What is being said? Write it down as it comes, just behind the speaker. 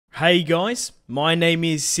Hey guys, my name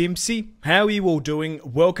is Simpzy. How are you all doing?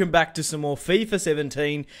 Welcome back to some more FIFA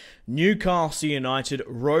 17 Newcastle United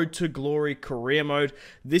Road to Glory career mode.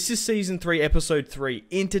 This is Season 3, Episode 3.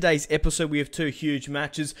 In today's episode, we have two huge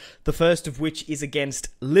matches, the first of which is against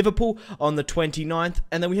Liverpool on the 29th,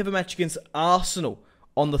 and then we have a match against Arsenal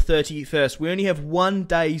on the 31st. We only have 1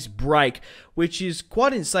 day's break, which is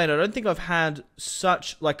quite insane. I don't think I've had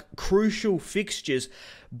such crucial fixtures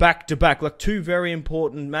back to back, two very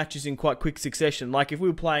important matches in quite quick succession. Like if we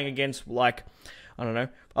were playing against I don't know,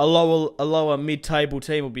 a lower mid-table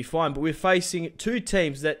team would be fine, but we're facing two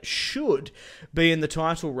teams that should be in the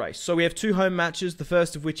title race. So we have two home matches, the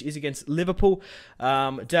first of which is against Liverpool.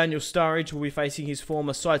 Daniel Sturridge will be facing his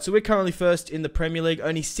former side. So we're currently first in the Premier League,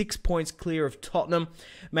 only 6 points clear of Tottenham.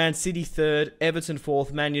 Man City third, Everton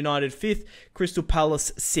fourth, Man United fifth, Crystal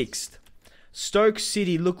Palace sixth. Stoke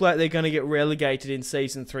City look like they're going to get relegated in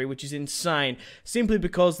Season 3, which is insane, simply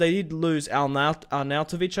because they did lose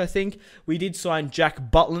Arnautovic, I think. We did sign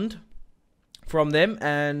Jack Butland from them,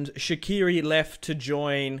 and Shaqiri left to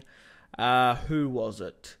join, who was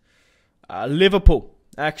it? Liverpool.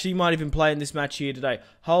 Actually, might even play in this match here today.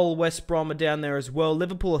 Hull, West Brom are down there as well.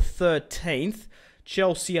 Liverpool are 13th.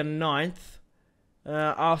 Chelsea are 9th.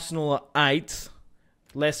 Arsenal are 8th.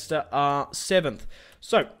 Leicester are 7th.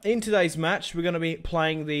 So, in today's match, we're going to be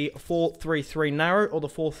playing the 4-3-3 narrow or the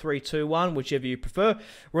 4-3-2-1, whichever you prefer.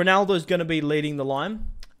 Ronaldo's going to be leading the line.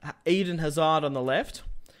 Eden Hazard on the left.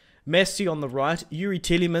 Messi on the right. Yuri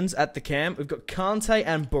Tielemans at the cam. We've got Kante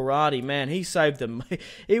and Berardi. Man, he saved them.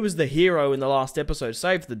 He was the hero in the last episode.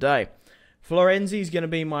 Saved the day. Florenzi's going to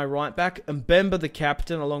be my right back. Mbemba the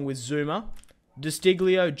captain along with Zuma.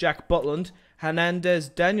 Distiglio, Jack Butland. Hernandez,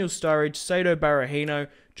 Daniel Sturridge, Sado Barahino,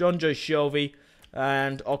 John Joe Shelby,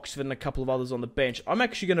 and Oxford and a couple of others on the bench. I'm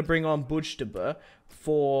actually going to bring on Budjtaba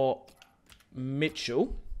for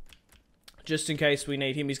Mitchell, just in case we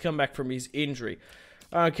need him. He's come back from his injury.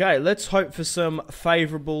 Okay, let's hope for some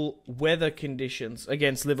favourable weather conditions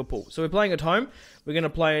against Liverpool. So we're playing at home. We're going to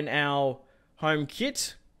play in our home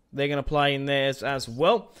kit. They're going to play in theirs as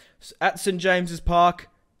well. At St James's Park.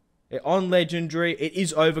 On Legendary, it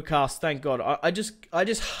is overcast, thank God. I just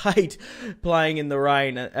hate playing in the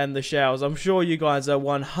rain and the showers. I'm sure you guys are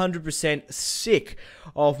 100% sick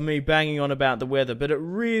of me banging on about the weather, but it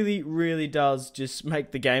really, really does just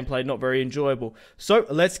make the gameplay not very enjoyable. So,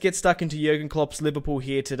 let's get stuck into Jurgen Klopp's Liverpool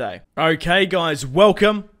here today. Okay, guys,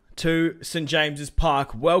 welcome to St James's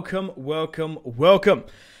Park. Welcome, welcome, welcome.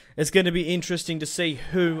 It's going to be interesting to see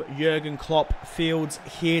who Jurgen Klopp fields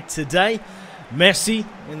here today. Messi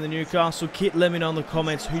in the Newcastle kit. Let me know in the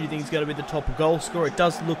comments who you think is going to be the top goal scorer. It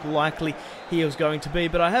does look likely he was going to be,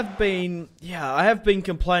 but I have been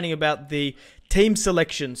complaining about the team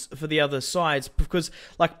selections for the other sides because,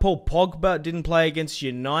 Paul Pogba didn't play against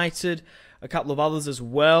United, a couple of others as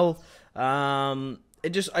well. I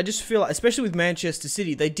just feel like, especially with Manchester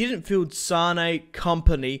City, they didn't field Sane,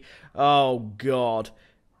 Company. Oh God,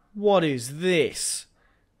 what is this?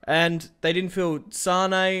 And they didn't field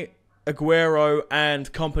Sane, Aguero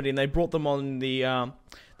and Company, and they brought them on the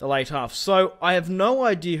late half. So I have no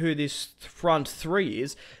idea who this front three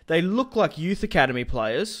is. They look like youth academy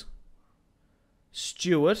players.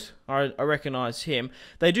 Stewart, I recognise him.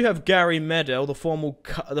 They do have Gary Medel,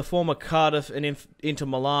 the former Cardiff and Inter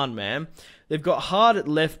Milan man. They've got Hart at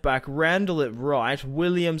left back, Randall at right,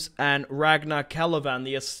 Williams and Ragnar Calavan,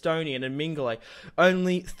 the Estonian, and Mingale.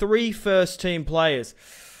 Only 3 first-team players.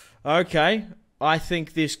 Okay. I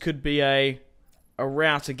think this could be a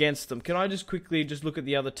rout against them. Can I just quickly look at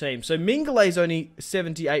the other team? So Mingale's only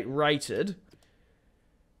 78 rated.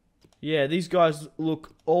 Yeah, these guys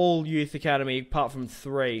look all youth academy apart from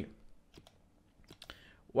 3.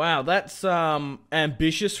 Wow, that's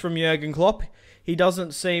ambitious from Jurgen Klopp. He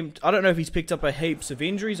doesn't seem... I don't know if he's picked up a heaps of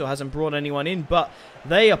injuries or hasn't brought anyone in, but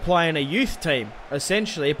they are playing a youth team,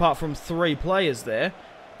 essentially, apart from 3 players there.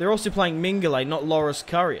 They're also playing Mingale, not Loris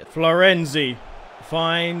Courier. Florenzi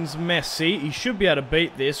finds Messi. He should be able to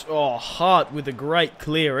beat this. Oh, Hart with a great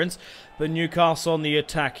clearance. But Newcastle on the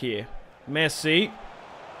attack here. Messi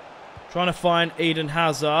trying to find Eden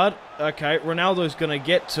Hazard. Okay, Ronaldo's going to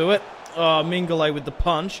get to it. Oh, Mingale with the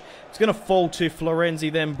punch. It's going to fall to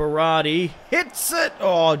Florenzi, then Berardi. Hits it!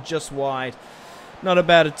 Oh, just wide. Not a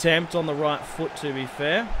bad attempt on the right foot, to be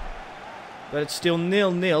fair. But it's still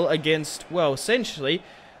 0-0 against, well, essentially,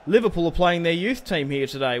 Liverpool are playing their youth team here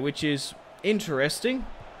today, which is interesting.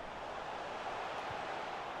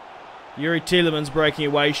 Yuri Tielemans breaking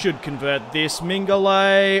away. Should convert this.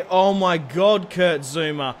 Mingale. Oh my God, Kurt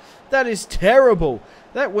Zouma. That is terrible.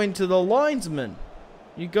 That went to the linesman.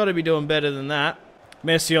 You've got to be doing better than that.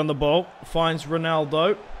 Messi on the ball. Finds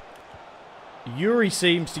Ronaldo. Yuri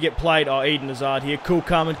seems to get played. Oh, Eden Hazard here. Cool,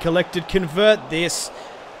 calm and collected. Convert this.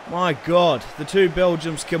 My God. The two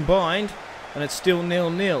Belgiums combined. And it's still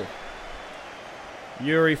 0-0.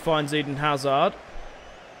 Yuri finds Eden Hazard.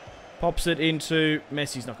 Pops it into...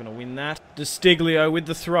 Messi's not going to win that. Distiglio with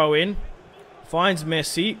the throw in. Finds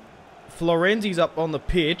Messi. Florenzi's up on the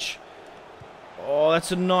pitch. Oh,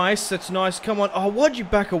 that's nice. Come on. Oh, why'd you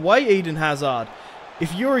back away, Eden Hazard?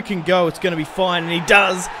 If Yuri can go, it's going to be fine. And he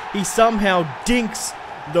does. He somehow dinks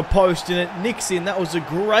the post and it nicks in. That was a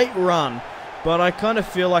great run. But I kind of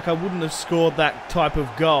feel like I wouldn't have scored that type of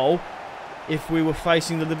goal if we were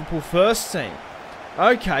facing the Liverpool first team.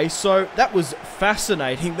 Okay, so that was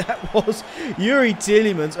fascinating. That was Yuri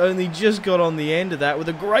Tielemans only just got on the end of that with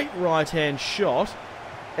a great right-hand shot.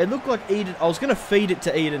 It looked like Eden... I was going to feed it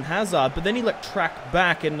to Eden Hazard, but then he tracked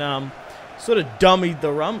back and sort of dummied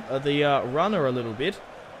the runner a little bit.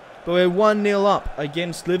 But we're 1-0 up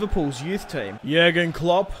against Liverpool's youth team. Jurgen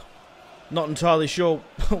Klopp, not entirely sure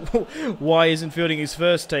why he isn't fielding his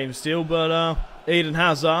first team still, but Eden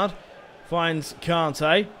Hazard finds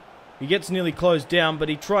Kante. He gets nearly closed down, but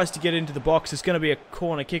he tries to get into the box. It's going to be a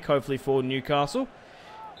corner kick, hopefully, for Newcastle.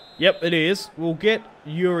 Yep, it is. We'll get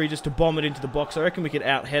Yuri just to bomb it into the box. I reckon we could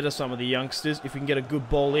out-header some of the youngsters if we can get a good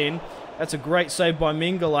ball in. That's a great save by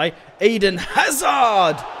Mingale. Eden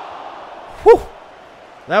Hazard! Whew!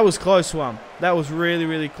 That was close one. That was really,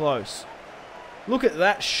 really close. Look at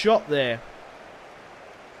that shot there.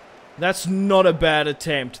 That's not a bad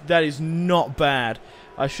attempt. That is not bad.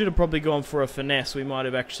 I should have probably gone for a finesse. We might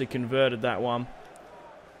have actually converted that one.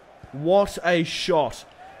 What a shot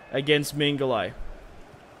against Mingale.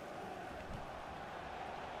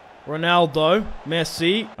 Ronaldo,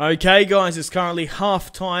 Messi. Okay, guys, it's currently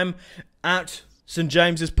half-time at St.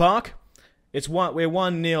 James's Park. We're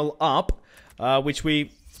 1-0 up, which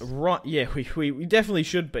we definitely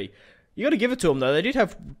should be. You got to give it to them, though. They did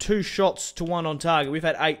have 2 shots to 1 on target. We've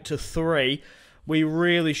had 8 to 3. We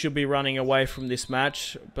really should be running away from this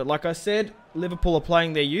match. But like I said, Liverpool are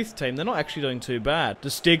playing their youth team. They're not actually doing too bad.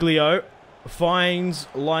 Distiglio finds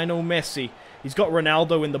Lionel Messi. He's got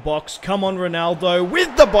Ronaldo in the box. Come on, Ronaldo,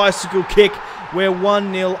 with the bicycle kick. We're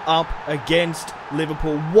 1-0 up against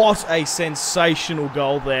Liverpool. What a sensational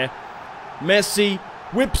goal there. Messi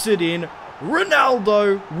whips it in.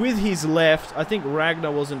 Ronaldo with his left. I think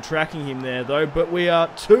Ragnar wasn't tracking him there, though. But we are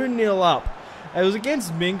 2-0 up. It was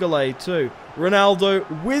against Mingale, too.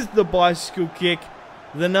 Ronaldo with the bicycle kick.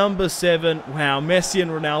 The number 7. Wow, Messi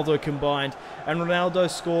and Ronaldo combined. And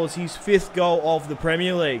Ronaldo scores his 5th goal of the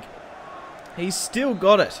Premier League. He's still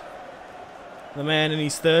got it. The man in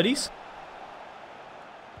his 30s.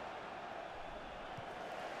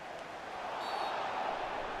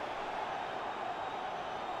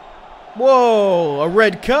 Whoa, a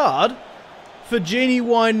red card for Gini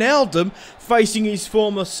Wijnaldum facing his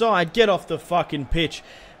former side. Get off the fucking pitch.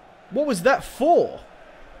 What was that for?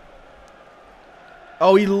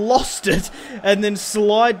 Oh, he lost it and then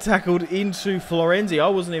slide tackled into Florenzi. I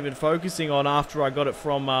wasn't even focusing on after I got it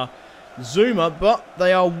from Zuma, but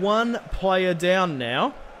they are 1 player down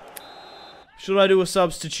now. Should I do a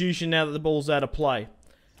substitution now that the ball's out of play?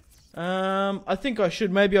 I think I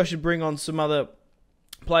should. Maybe I should bring on some other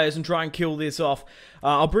players and try and kill this off.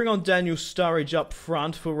 I'll bring on Daniel Sturridge up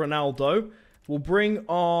front for Ronaldo. We'll bring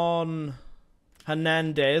on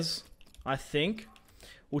Hernandez, I think.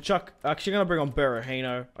 Actually, I'm going to bring on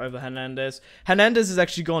Berahino over Hernandez. Hernandez has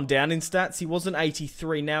actually gone down in stats. He was an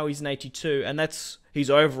 83, now he's an 82, and that's his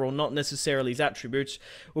overall, not necessarily his attributes.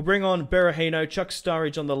 We'll bring on Berahino, Chuck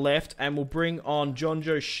Sturridge on the left, and we'll bring on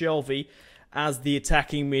Jonjo Shelvey as the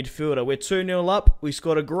attacking midfielder. We're 2-0 up. We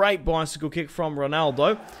scored a great bicycle kick from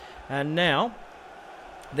Ronaldo, and now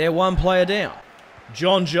they're 1 player down.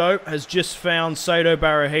 Jonjo has just found Sado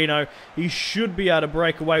Berahino. He should be able to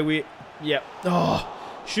break away with... Yep. Oh...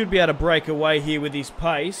 Should be able to break away here with his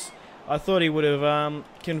pace. I thought he would have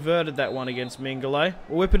converted that one against Mingale.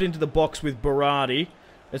 We'll whip it into the box with Berardi.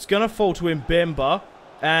 It's going to fall to Mbemba.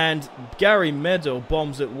 And Gary Medel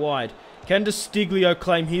bombs it wide. Can Distiglio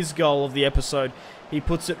claim his goal of the episode? He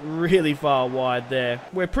puts it really far wide there.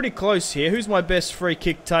 We're pretty close here. Who's my best free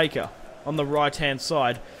kick taker on the right-hand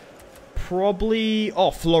side? Probably...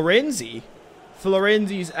 Oh, Florenzi.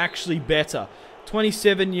 Florenzi's actually better.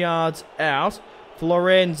 27 yards out.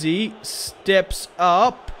 Florenzi steps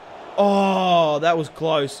up. Oh, that was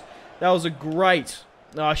close. That was a great...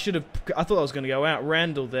 No, I thought that was going to go out.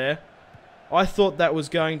 Randall there. I thought that was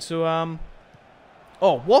going to...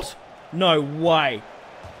 Oh, what? No way.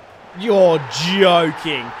 You're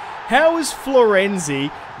joking. How has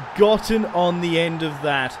Florenzi gotten on the end of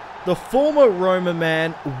that? The former Roma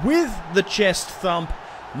man with the chest thump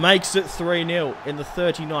makes it 3-0 in the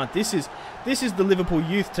 39th. This is the Liverpool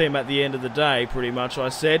youth team at the end of the day, pretty much, I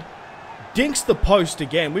said. Dinks the post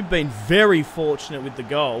again. We've been very fortunate with the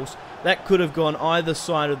goals. That could have gone either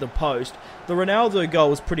side of the post. The Ronaldo goal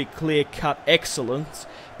was pretty clear-cut excellence,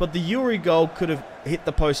 but the Yuri goal could have hit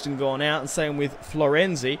the post and gone out, and same with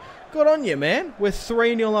Florenzi. Good on you, man. We're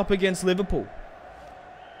 3-0 up against Liverpool.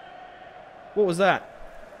 What was that?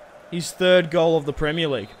 His third goal of the Premier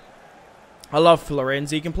League. I love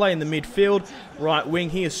Florenzi. He can play in the midfield, right wing.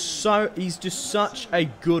 He's just such a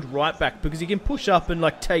good right back because he can push up and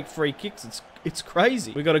like take free kicks. It's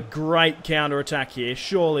crazy. We've got a great counter attack here.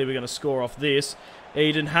 Surely we're going to score off this.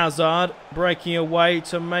 Eden Hazard breaking away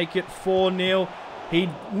to make it 4-0. He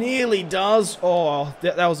nearly does. Oh,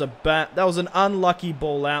 that was an unlucky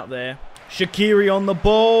ball out there. Shaqiri on the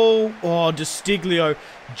ball. Oh, Distiglio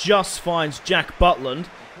just finds Jack Butland.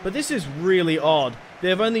 But this is really odd.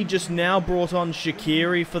 They've only just now brought on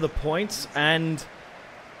Shaqiri for the points, and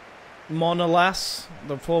Monolas,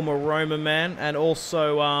 the former Roma man, and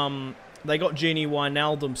also they got Gini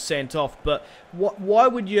Wijnaldum sent off. But why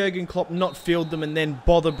would Jurgen Klopp not field them and then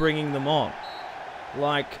bother bringing them on?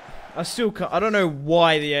 Like, I don't know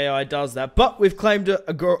why the AI does that, but we've claimed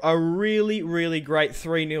a really, really great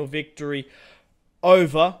 3-0 victory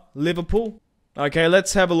over Liverpool. Okay,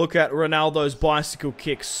 let's have a look at Ronaldo's bicycle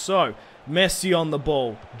kicks. So, Messi on the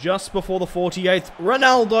ball. Just before the 48th,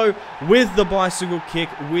 Ronaldo with the bicycle kick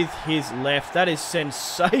with his left. That is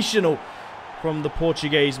sensational from the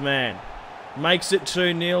Portuguese man. Makes it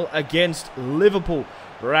 2-0 against Liverpool.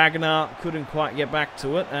 Ragnar couldn't quite get back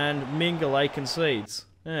to it, and Mingale concedes.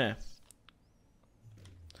 Yeah.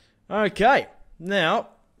 Okay, now,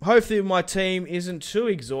 hopefully my team isn't too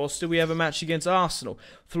exhausted. We have a match against Arsenal.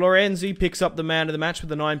 Florenzi picks up the man of the match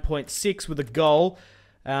with a 9.6 with a goal.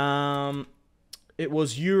 It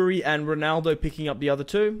was Yuri and Ronaldo picking up the other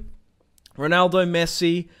two. Ronaldo,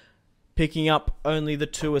 Messi picking up only the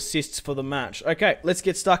 2 assists for the match. Okay, let's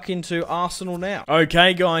get stuck into Arsenal now.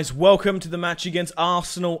 Okay, guys, welcome to the match against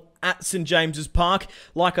Arsenal at St James's Park.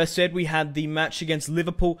 Like I said, we had the match against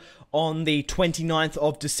Liverpool on the 29th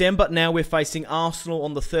of December. Now we're facing Arsenal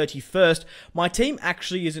on the 31st. My team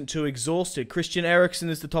actually isn't too exhausted. Christian Eriksen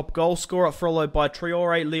is the top goal scorer, followed by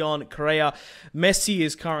Traore, Leon, Correa. Messi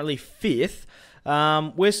is currently 5th.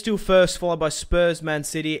 We're still first, followed by Spurs, Man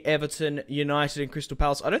City, Everton, United, and Crystal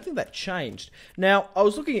Palace. I don't think that changed. Now, I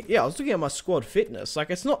was looking at my squad fitness. Like,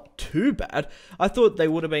 it's not too bad. I thought they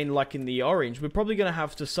would have been like in the orange. We're probably going to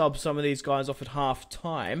have to sub some of these guys off at half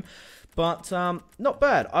time, but not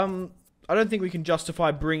bad. I don't think we can justify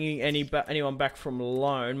bringing anyone back from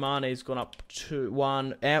loan. Mane's gone up to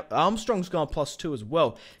 1. Armstrong's gone +2 as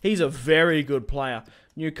well. He's a very good player.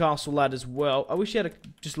 Newcastle lad as well. I wish he had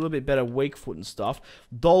just a little bit better weak foot and stuff.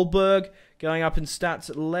 Dolberg going up in stats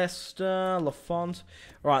at Leicester. Lafont.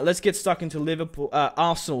 All right, let's get stuck into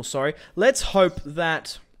Arsenal. Sorry. Let's hope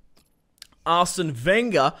that Arsene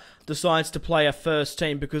Wenger decides to play a first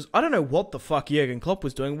team, because I don't know what the fuck Jurgen Klopp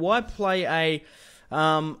was doing. Why play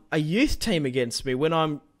a youth team against me when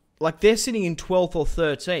I'm like, they're sitting in 12th or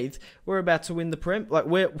 13th. We're about to win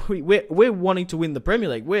the we're wanting to win the Premier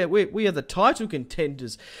League. We are the title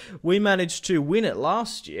contenders. We managed to win it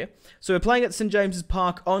last year. So we're playing at St James's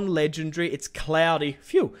Park on Legendary. It's cloudy.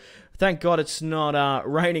 Phew. Thank God it's not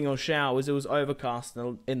raining or showers. It was overcast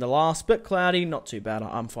in the last, but cloudy, not too bad.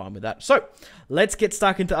 I'm fine with that. So, let's get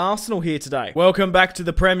stuck into Arsenal here today. Welcome back to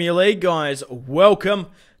the Premier League, guys. Welcome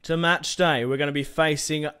to match day. We're going to be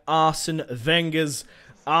facing Arsene Wenger's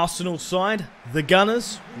Arsenal side, the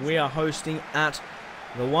Gunners. We are hosting at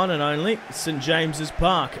the one and only St James's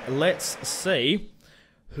Park. Let's see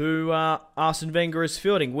who Arsene Wenger is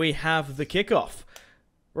fielding. We have the kickoff.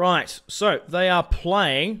 Right, so they are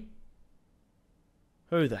playing...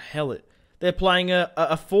 Who the hell it? They're playing a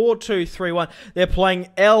 4-2-3-1. They're playing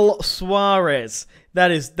El Suarez.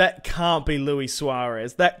 That can't be Luis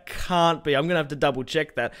Suarez. That can't be. I'm going to have to double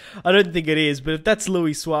check that. I don't think it is, but if that's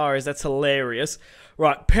Luis Suarez, that's hilarious.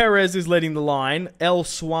 Right, Perez is leading the line. El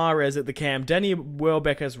Suarez at the cam. Danny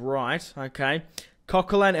Welbeck as right. Okay.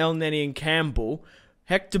 Coquelin, El Neni, and Campbell.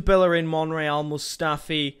 Hector Bellerin, Monreal,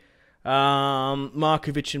 Mustafi,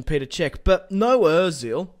 Markovic, and Peter Cech. But no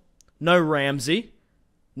Ozil. No Ramsey.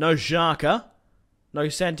 No Xhaka. No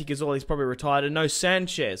Santi Cazorla, he's probably retired. And no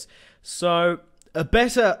Sanchez. So, a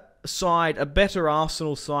better side, a better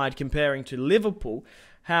Arsenal side comparing to Liverpool.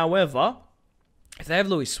 However, if they have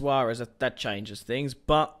Luis Suarez, that changes things.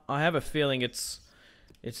 But I have a feeling it's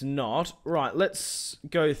not. Right, let's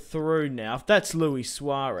go through now. If that's Luis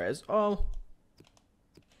Suarez, oh,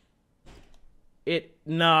 it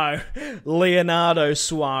No, Leonardo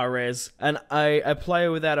Suarez, and a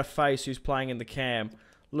player without a face who's playing in the cam.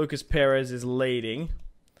 Lucas Perez is leading.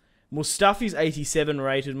 Mustafi's 87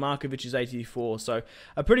 rated, Markovic is 84, so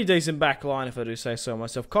a pretty decent back line if I do say so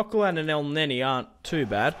myself. Coquelin and El Neni aren't too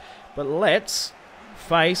bad, but let's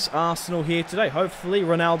face Arsenal here today. Hopefully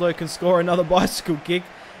Ronaldo can score another bicycle kick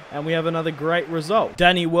and we have another great result.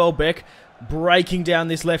 Danny Welbeck breaking down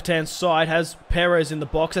this left-hand side, has Perez in the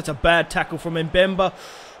box. That's a bad tackle from Mbemba.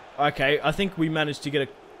 Okay, I think we managed to get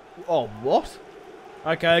a... Oh, what?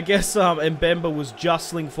 Okay, I guess Mbemba was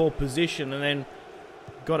jostling for position and then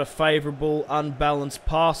got a favourable, unbalanced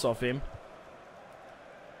pass off him.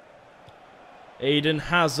 Eden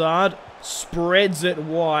Hazard spreads it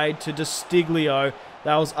wide to De Stiglio.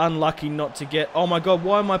 That was unlucky not to get... Oh my god,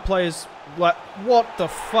 why are my players... Like, what the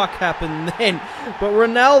fuck happened then? But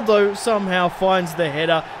Ronaldo somehow finds the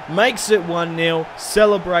header, makes it 1-0,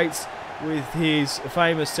 celebrates with his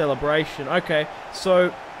famous celebration. Okay,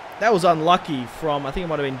 so that was unlucky from, I think it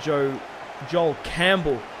might have been Joel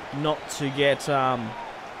Campbell not to get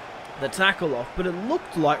the tackle off. But it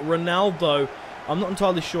looked like Ronaldo, I'm not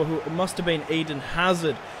entirely sure who, it must have been Eden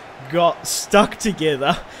Hazard, got stuck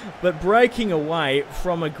together, but breaking away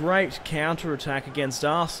from a great counter-attack against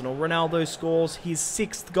Arsenal, Ronaldo scores his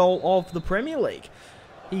 6th goal of the Premier League.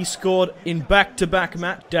 He scored in back-to-back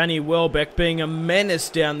match. Danny Welbeck being a menace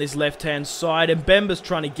down this left-hand side, and Mbemba's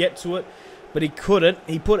trying to get to it, but he couldn't.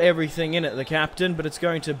 He put everything in it, the captain, but it's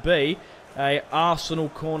going to be a Arsenal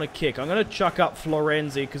corner kick. I'm going to chuck up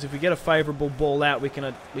Florenzi, because if we get a favourable ball out, we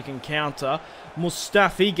can counter.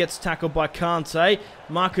 Mustafi gets tackled by Kante.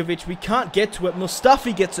 Markovic, we can't get to it.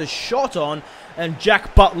 Mustafi gets a shot on, and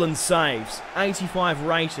Jack Butland saves. 85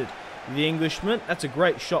 rated. The Englishman, that's a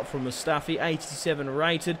great shot from Mustafi. 87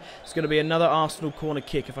 rated. It's going to be another Arsenal corner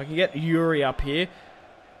kick. If I can get Yuri up here,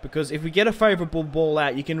 because if we get a favourable ball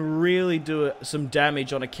out, you can really do some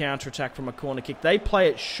damage on a counter-attack from a corner kick. They play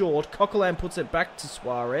it short. Coquelin puts it back to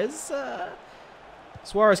Suarez.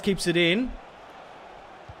 Suarez keeps it in.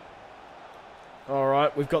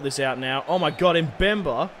 Alright, we've got this out now. Oh my god,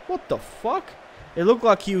 Mbemba. What the fuck? It looked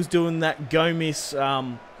like he was doing that Gomez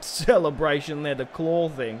celebration there, the claw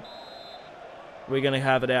thing. We're going to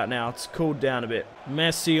have it out now. It's cooled down a bit.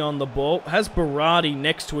 Messi on the ball. Has Berardi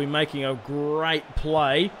next to him making a great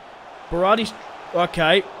play. Berardi's...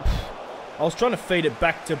 Okay. I was trying to feed it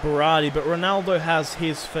back to Berardi, but Ronaldo has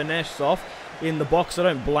his finesse off in the box. I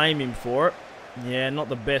don't blame him for it. Yeah, not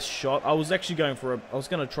the best shot. I was actually going for a... I was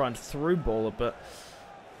going to try and through ball it, but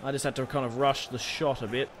I just had to kind of rush the shot a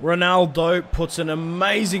bit. Ronaldo puts an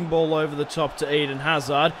amazing ball over the top to Eden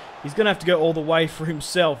Hazard. He's going to have to go all the way for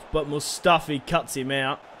himself, but Mustafi cuts him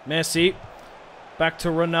out. Messi, back to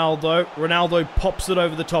Ronaldo. Ronaldo pops it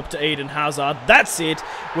over the top to Eden Hazard. That's it.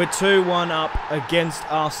 We're 2-1 up against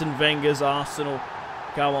Arsene Wenger's Arsenal.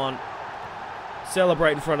 Go on.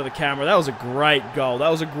 Celebrate in front of the camera. That was a great goal. That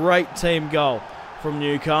was a great team goal from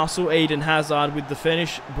Newcastle. Eden Hazard with the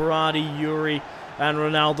finish. Berardi, Yuri, and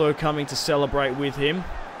Ronaldo coming to celebrate with him.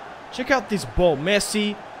 Check out this ball.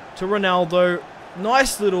 Messi to Ronaldo.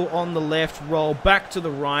 Nice little on the left roll. Back to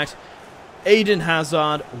the right. Eden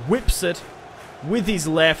Hazard whips it with his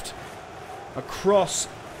left across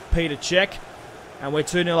Peter Cech. And we're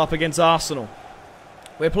 2-0 up against Arsenal.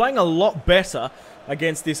 We're playing a lot better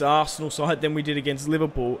against this Arsenal side than we did against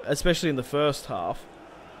Liverpool, especially in the first half.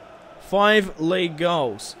 5 league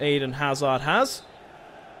goals Eden Hazard has.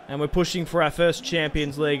 And we're pushing for our first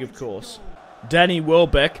Champions League, of course. Danny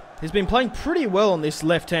Welbeck has been playing pretty well on this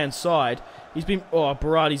left-hand side. He's been... Oh,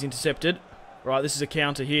 Berardi's intercepted. Right, this is a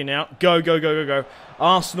counter here now. Go, go, go, go, go.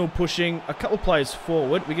 Arsenal pushing a couple players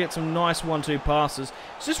forward. We get some nice 1-2 passes.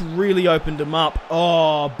 It's just really opened them up.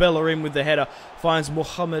 Oh, Bellerin with the header. Finds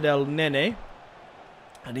Mohamed El Nene.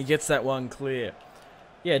 And he gets that one clear.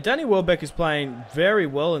 Yeah, Danny Welbeck is playing very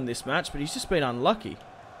well in this match, but he's just been unlucky.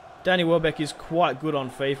 Danny Welbeck is quite good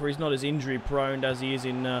on FIFA. He's not as injury prone as he is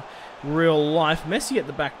in real life. Messi at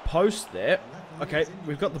the back post there. Okay,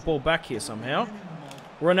 we've got the ball back here somehow.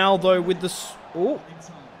 Ronaldo with the... Oh,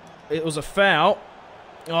 it was a foul.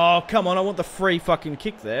 Oh, come on, I want the free fucking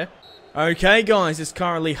kick there. Okay, guys, it's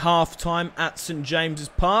currently half-time at St James's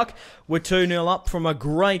Park. We're 2-0 up from a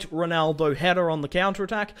great Ronaldo header on the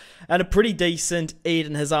counter-attack and a pretty decent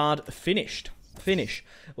Eden Hazard finish.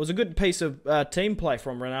 It was a good piece of team play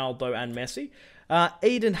from Ronaldo and Messi.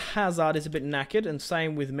 Eden Hazard is a bit knackered, and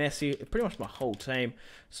same with Messi, pretty much my whole team.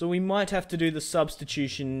 So we might have to do the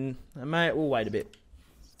substitution. We'll wait a bit.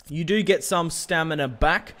 You do get some stamina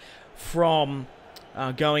back from...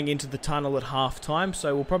 going into the tunnel at half-time,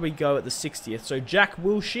 so we'll probably go at the 60th. So Jack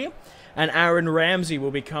Wilshere and Aaron Ramsey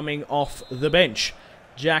will be coming off the bench.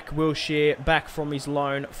 Jack Wilshere back from his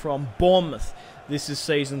loan from Bournemouth. This is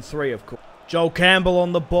season 3, of course. Joel Campbell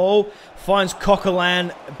on the ball, finds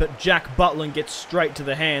Coquelin, but Jack Butland gets straight to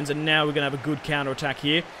the hands, and now we're going to have a good counter-attack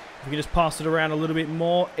here. If we can just pass it around a little bit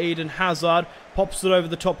more. Eden Hazard pops it over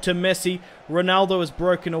the top to Messi. Ronaldo has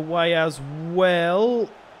broken away as well.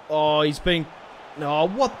 Oh, he's been... Oh,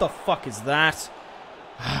 what the fuck is that?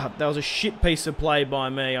 That was a shit piece of play by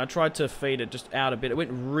me. I tried to feed it just out a bit. It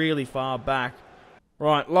went really far back.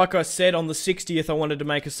 Right, like I said, on the 60th, I wanted to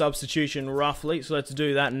make a substitution roughly, so let's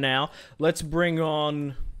do that now. Let's bring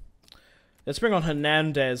on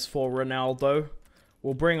Hernandez for Ronaldo.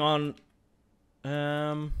 We'll bring on,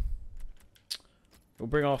 we'll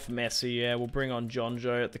bring off Messi, yeah. We'll bring on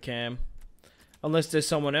Jonjo at the cam. Unless there's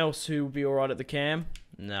someone else who will be alright at the cam.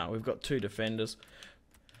 No, we've got 2 defenders.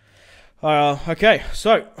 Okay,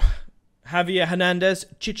 so, Javier Hernandez,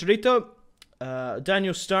 Chicharito,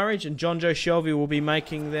 Daniel Sturridge and Jonjo Shelvey will be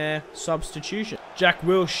making their substitution. Jack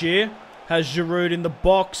Wilshere has Giroud in the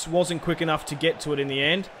box. Wasn't quick enough to get to it in the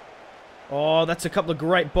end. Oh, that's a couple of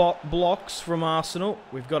great blocks from Arsenal.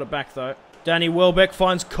 We've got it back, though. Danny Welbeck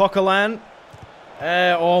finds Coquelin.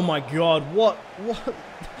 Oh, my God. What?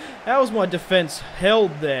 How is my defense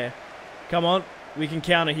held there? Come on. We can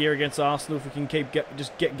counter here against Arsenal if we can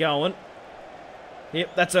just get going.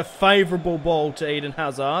 Yep, that's a favourable ball to Eden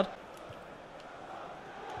Hazard.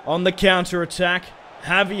 On the counter-attack,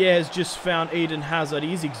 Javier has just found Eden Hazard.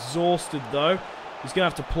 He's exhausted, though. He's going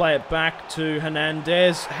to have to play it back to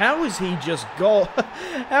Hernandez. How has he just got...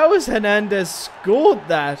 How has Hernandez scored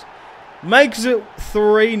that? Makes it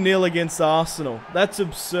 3-0 against Arsenal. That's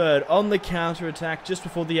absurd. On the counter-attack, just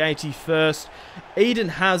before the 81st, Eden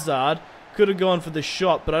Hazard could have gone for the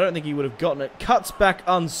shot, but I don't think he would have gotten it. Cuts back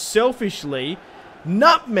unselfishly.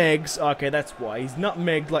 Nutmegs. Okay, that's why. He's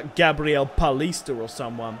nutmegged like Gabriel Palista or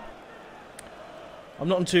someone. I'm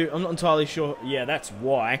not entirely sure. Yeah, that's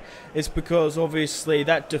why. It's because, obviously,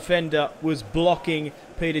 that defender was blocking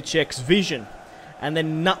Peter Cech's vision and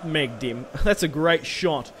then nutmegged him. That's a great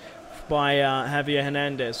shot by Javier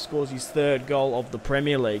Hernandez. Scores his 3rd goal of the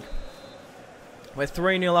Premier League. We're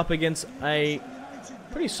 3-0 up against a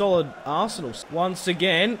pretty solid Arsenal. Once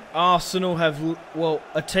again, Arsenal have, well,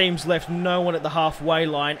 a team's left no one at the halfway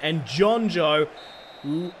line, and Jonjo...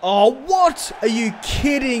 Oh, what? Are you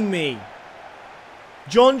kidding me?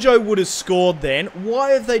 Jonjo would have scored then. Why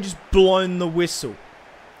have they just blown the whistle?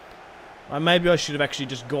 Maybe I should have actually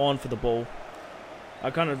just gone for the ball.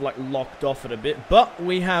 I kind of, like, locked off it a bit. But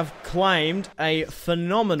we have claimed a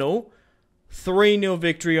phenomenal 3-0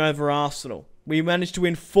 victory over Arsenal. We managed to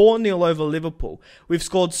win 4-0 over Liverpool. We've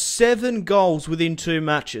scored 7 goals within 2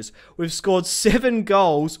 matches. We've scored 7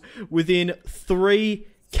 goals within 3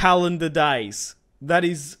 calendar days. That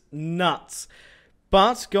is nuts.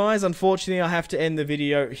 But, guys, unfortunately, I have to end the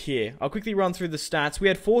video here. I'll quickly run through the stats. We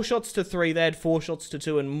had 4 shots to 3. They had 4 shots to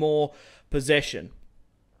 2 and more possession.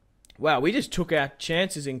 Wow, we just took our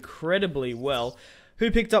chances incredibly well.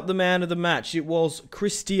 Who picked up the man of the match? It was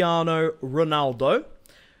Cristiano Ronaldo.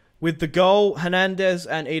 With the goal, Hernandez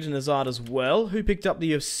and Eden Hazard as well. Who picked up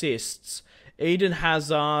the assists? Eden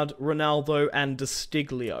Hazard, Ronaldo, and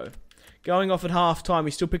Distiglio. Going off at half-time,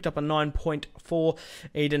 we still picked up a 9.4.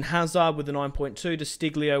 Eden Hazard with a 9.2.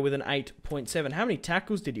 Distiglio with an 8.7. How many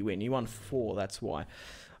tackles did he win? He won 4, that's why.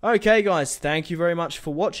 Okay, guys, thank you very much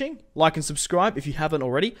for watching. Like and subscribe if you haven't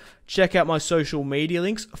already. Check out my social media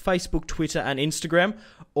links, Facebook, Twitter, and Instagram,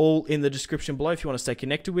 all in the description below if you want to stay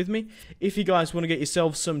connected with me. If you guys want to get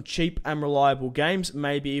yourselves some cheap and reliable games,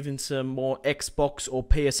 maybe even some more Xbox or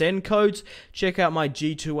PSN codes, check out my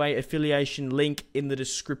G2A affiliation link in the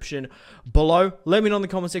description below. Let me know in the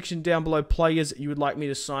comment section down below players you would like me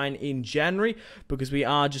to sign in January, because we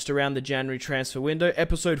are just around the January transfer window.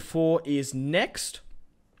 Episode 4 is next.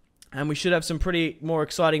 And we should have some pretty more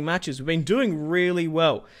exciting matches. We've been doing really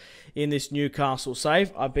well in this Newcastle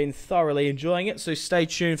save. I've been thoroughly enjoying it. So stay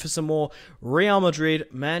tuned for some more Real Madrid,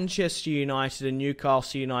 Manchester United, and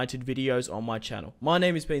Newcastle United videos on my channel. My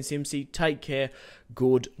name has been Simpzy. Take care.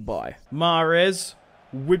 Goodbye. Mahrez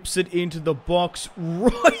whips it into the box.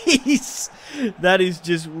 Royce! That is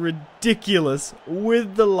just ridiculous.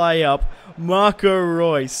 With the layup. Marco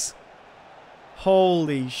Royce.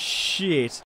 Holy shit.